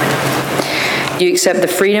 Do you accept the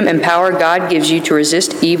freedom and power God gives you to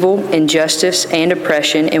resist evil, injustice, and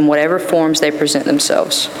oppression in whatever forms they present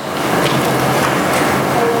themselves?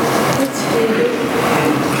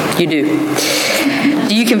 You do.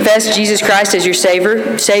 Do you confess Jesus Christ as your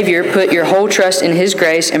Savior, put your whole trust in His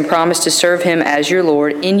grace, and promise to serve Him as your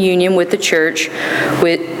Lord in union with the church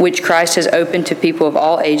which Christ has opened to people of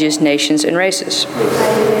all ages, nations, and races?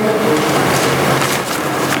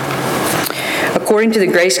 According to the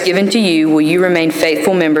grace given to you, will you remain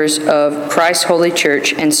faithful members of Christ's holy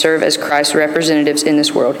church and serve as Christ's representatives in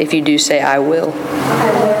this world? If you do, say, I will.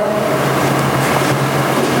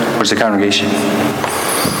 Where's the congregation?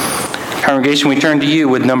 Congregation, we turn to you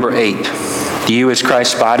with number 8. Do you, as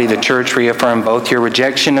Christ's body, the church, reaffirm both your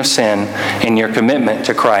rejection of sin and your commitment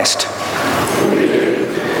to Christ?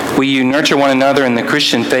 Will you nurture one another in the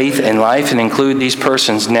Christian faith and life and include these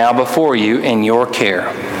persons now before you in your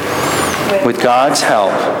care? With God's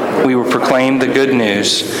help, we will proclaim the good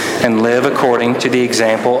news and live according to the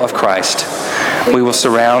example of Christ. We will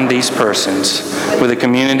surround these persons with a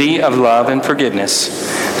community of love and forgiveness,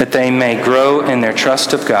 that they may grow in their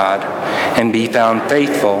trust of God and be found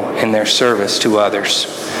faithful in their service to others.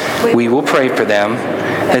 We will pray for them,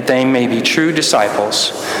 that they may be true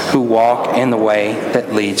disciples who walk in the way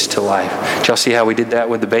that leads to life. Did y'all see how we did that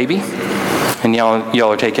with the baby? And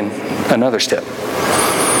y'all are taking another step.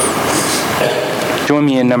 Join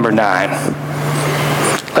me in number 9.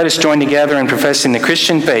 Let us join together in professing the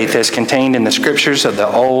Christian faith as contained in the scriptures of the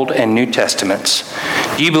Old and New Testaments.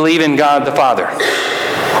 Do you believe in God the Father?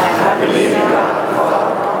 I believe in God the Father.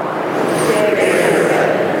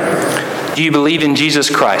 Do you believe in Jesus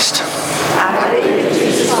Christ? I believe in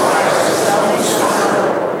Jesus Christ, His only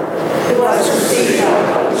Son, who was conceived of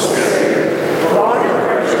the Holy Spirit, born of the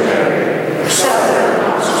Virgin Mary, suffered under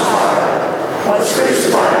Pontius Pilate, was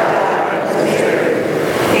crucified, died, and buried.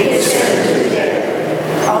 He descended to the dead.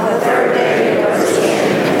 On the third day He rose again.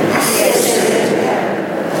 He ascended into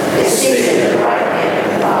heaven, is seated at the right hand of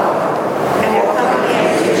the Father, and will come again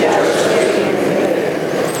to judge the living and the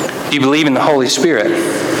dead. Do you believe in the Holy Spirit?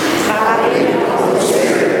 I believe in the Holy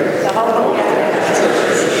Spirit, the Holy Catholic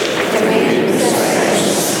Church, the communion of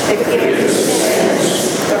saints, the forgiveness of sins,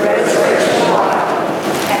 the resurrection of life,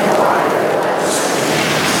 and the life everlasting.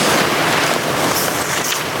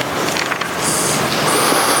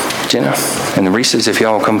 Jenna and the Reeses, if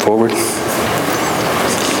y'all will come forward.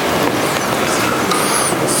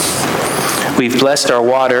 We've blessed our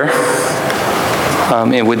water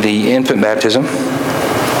with the infant baptism,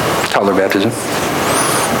 toddler baptism.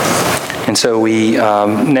 And so we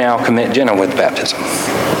now commit Jenna with baptism.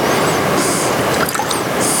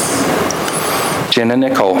 Jenna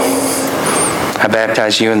Nicole, I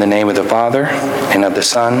baptize you in the name of the Father, and of the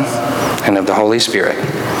Son, and of the Holy Spirit.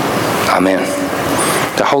 Amen.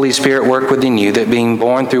 The Holy Spirit work within you, that being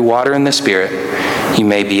born through water and the Spirit, you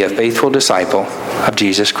may be a faithful disciple of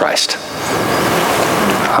Jesus Christ.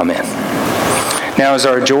 Amen. Now is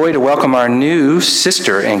our joy to welcome our new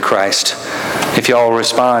sister in Christ, if y'all will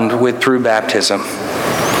respond with through baptism.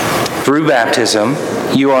 Through baptism,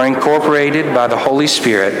 you are incorporated by the Holy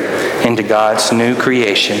Spirit into God's new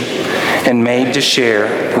creation and made to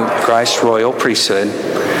share with Christ's royal priesthood.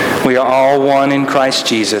 We are all one in Christ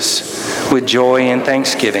Jesus with joy and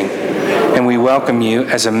thanksgiving, and we welcome you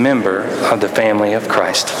as a member of the family of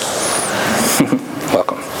Christ.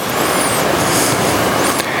 Welcome.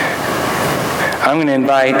 I'm going to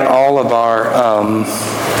invite all of our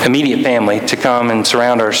immediate family to come and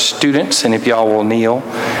surround our students, and if y'all will kneel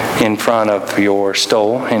in front of your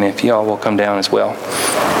stole, and if y'all will come down as well.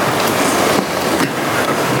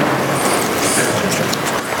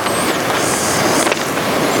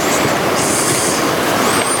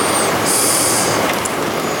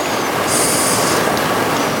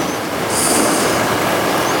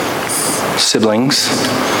 Siblings,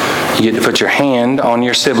 you get to put your hand on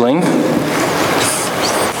your sibling.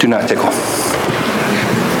 Do not tickle.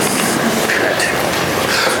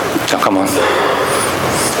 Oh, come on.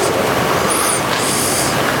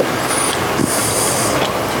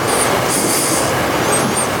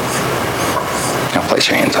 Now place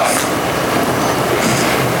your hands on.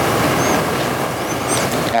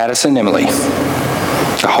 Addison Emily,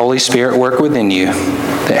 the Holy Spirit work within you,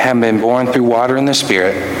 that have been born through water and the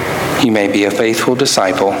Spirit, you may be a faithful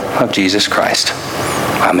disciple of Jesus Christ.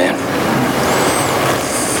 Amen.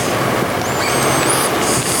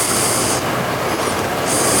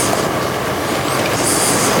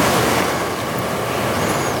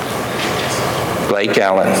 Blake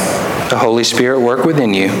Allen, the Holy Spirit work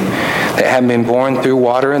within you, that having been born through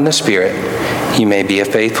water and the Spirit, you may be a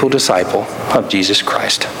faithful disciple of Jesus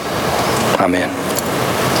Christ. Amen.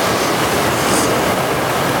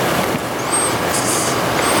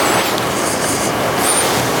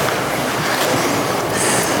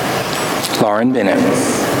 Lauren Bennett,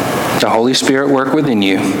 the Holy Spirit work within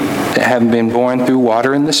you, that having been born through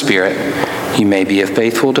water and the Spirit, you may be a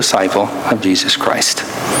faithful disciple of Jesus Christ.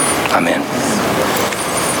 Amen.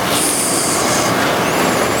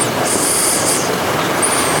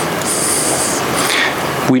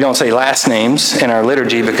 We don't say last names in our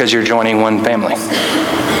liturgy because you're joining one family.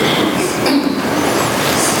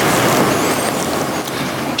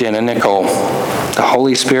 Jenna Nicole, the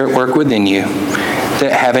Holy Spirit work within you,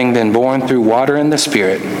 that having been born through water and the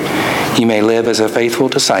Spirit, you may live as a faithful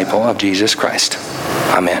disciple of Jesus Christ.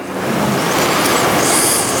 Amen.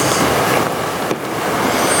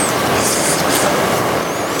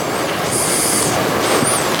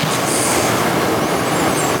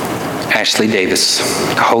 Ashley Davis,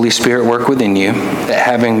 the Holy Spirit work within you, that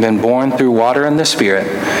having been born through water and the Spirit,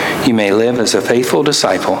 you may live as a faithful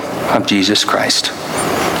disciple of Jesus Christ.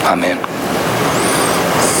 Amen.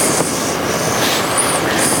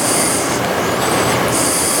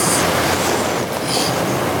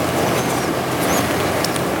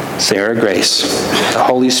 Sarah Grace, the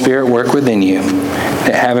Holy Spirit work within you,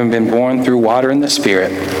 that having been born through water and the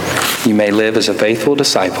Spirit, you may live as a faithful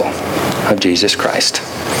disciple of Jesus Christ.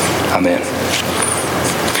 Amen.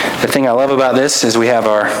 The thing I love about this is we have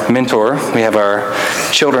our mentor, we have our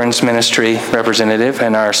children's ministry representative,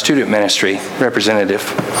 and our student ministry representative,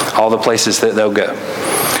 all the places that they'll go.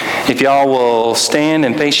 If y'all will stand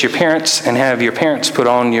and face your parents and have your parents put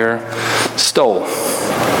on your stole.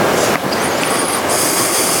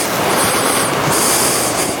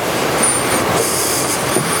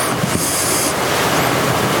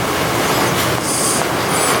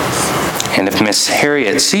 And if Miss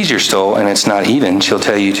Harriet sees your stole and it's not even, she'll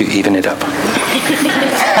tell you to even it up.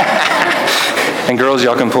 And girls,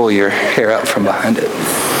 y'all can pull your hair out from behind it.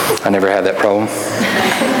 I never had that problem.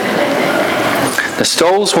 The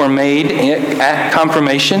stoles were made at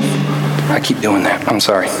confirmation. I keep doing that. I'm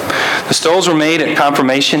sorry. The stoles were made at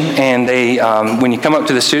confirmation, and they, when you come up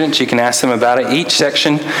to the students, you can ask them about it. Each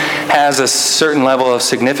section has a certain level of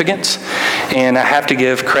significance, and I have to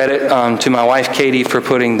give credit to my wife, Katie, for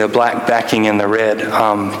putting the black backing and the red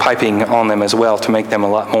piping on them as well to make them a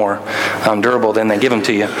lot more durable than they give them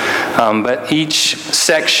to you. But each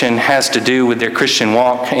section has to do with their Christian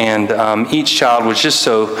walk, and each child was just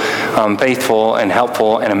so faithful and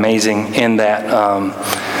helpful and amazing in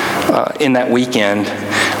that weekend.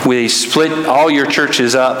 We split all your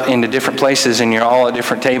churches up into different places, and you're all at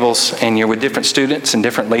different tables, and you're with different students and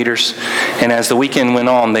different leaders. And as the weekend went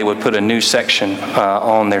on, they would put a new section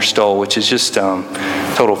on their stole, which is just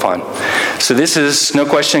total fun. So this is, no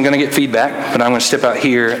question, going to get feedback, but I'm going to step out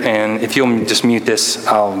here, and if you'll just mute this,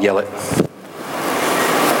 I'll yell it.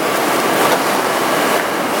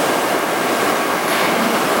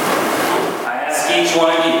 I ask each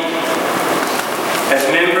one of you, as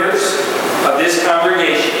members of this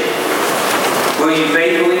congregation, will you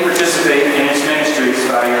faithfully participate in its ministries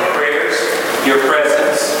by your prayers, your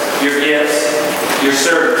presence, your gifts, your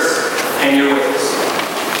service, and your witness?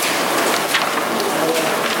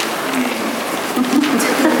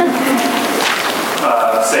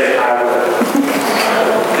 Say, I will.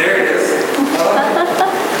 There it is.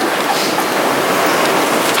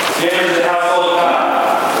 Members of the household of God,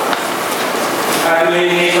 I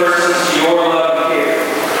commend these persons to your love and care.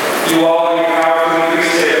 You all in your power to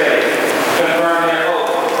increase their faith, confirm their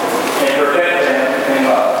hope, and protect them in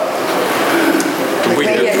love. We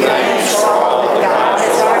give thanks for all that God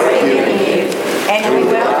has already given you, and we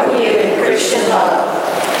welcome you in Christian love.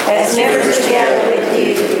 As members together with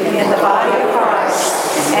you in the body of Christ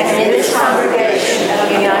and in this congregation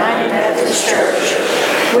of United Methodist Church,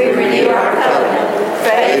 we renew our covenant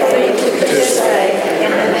faithfully to participate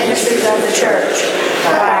in the ministries of the church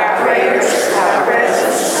by our prayers, our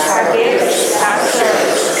presence, our gifts, our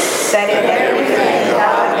service, that in everything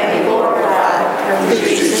God may be glorified through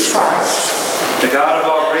Jesus Christ. The God of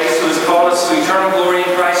all grace, who has called us to eternal glory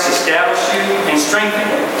in Christ, establish you and strengthen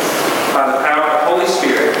you by the power of the Holy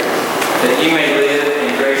Spirit, that you may live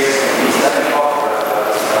in grace and peace.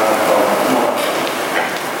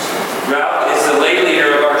 Ralph is the lay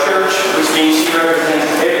leader of our church, which means she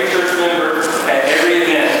represents every church member at every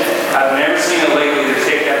event. I've never seen a lay leader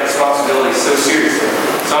take that responsibility so seriously.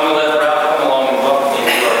 So I'm going to let Ralph come along and welcome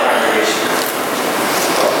you to our congregation.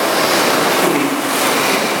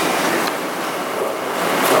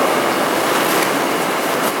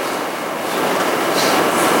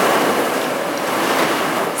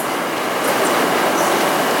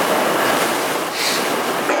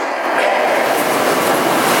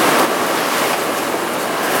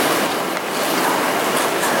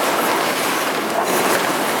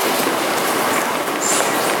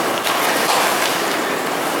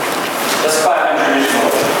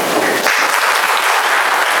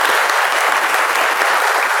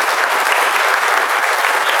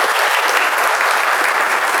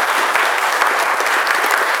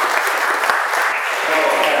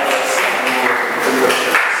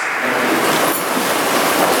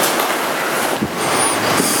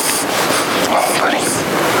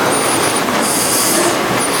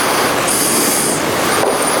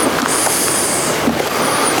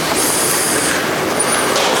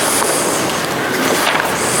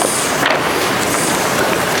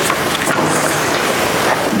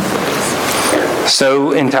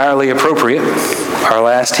 So entirely appropriate, our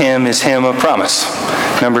last hymn is Hymn of Promise,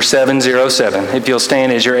 number 707. If you'll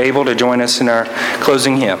stand as you're able to join us in our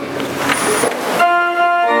closing hymn.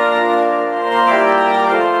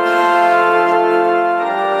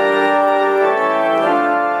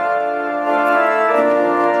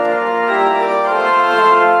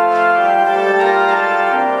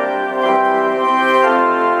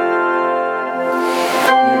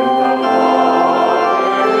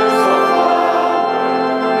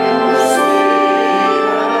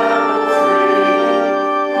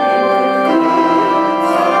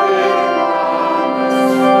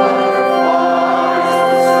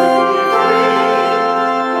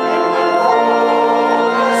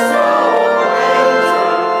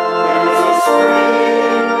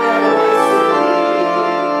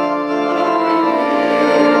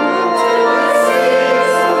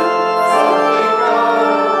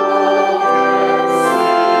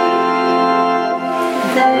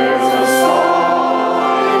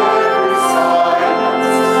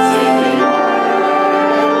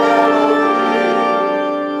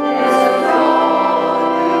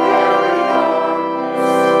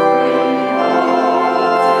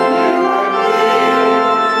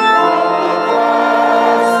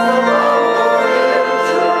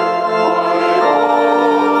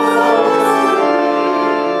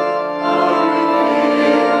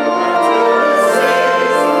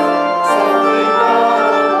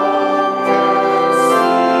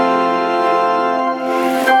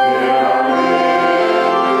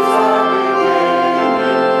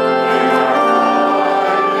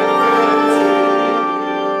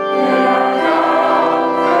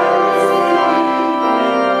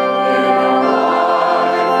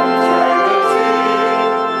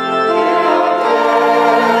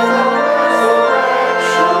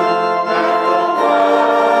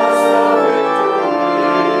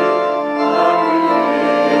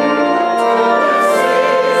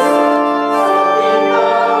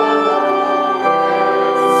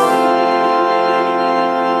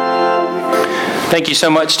 Thank you so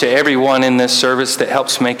much to everyone in this service that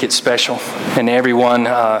helps make it special, and everyone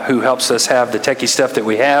who helps us have the techie stuff that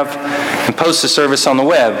we have and post the service on the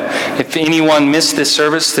web. If anyone missed this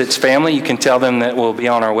service that's family, you can tell them that we'll be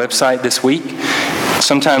on our website this week.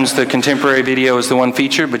 Sometimes the contemporary video is the one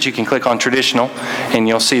featured, but you can click on traditional and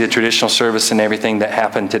you'll see the traditional service and everything that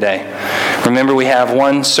happened today. Remember, we have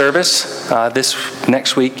one service this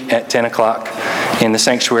next week at 10 o'clock in the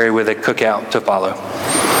sanctuary with a cookout to follow.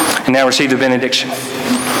 And now receive the benediction.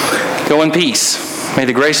 Go in peace. May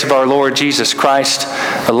the grace of our Lord Jesus Christ,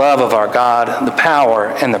 the love of our God, the power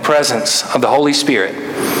and the presence of the Holy Spirit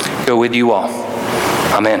go with you all.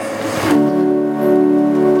 Amen.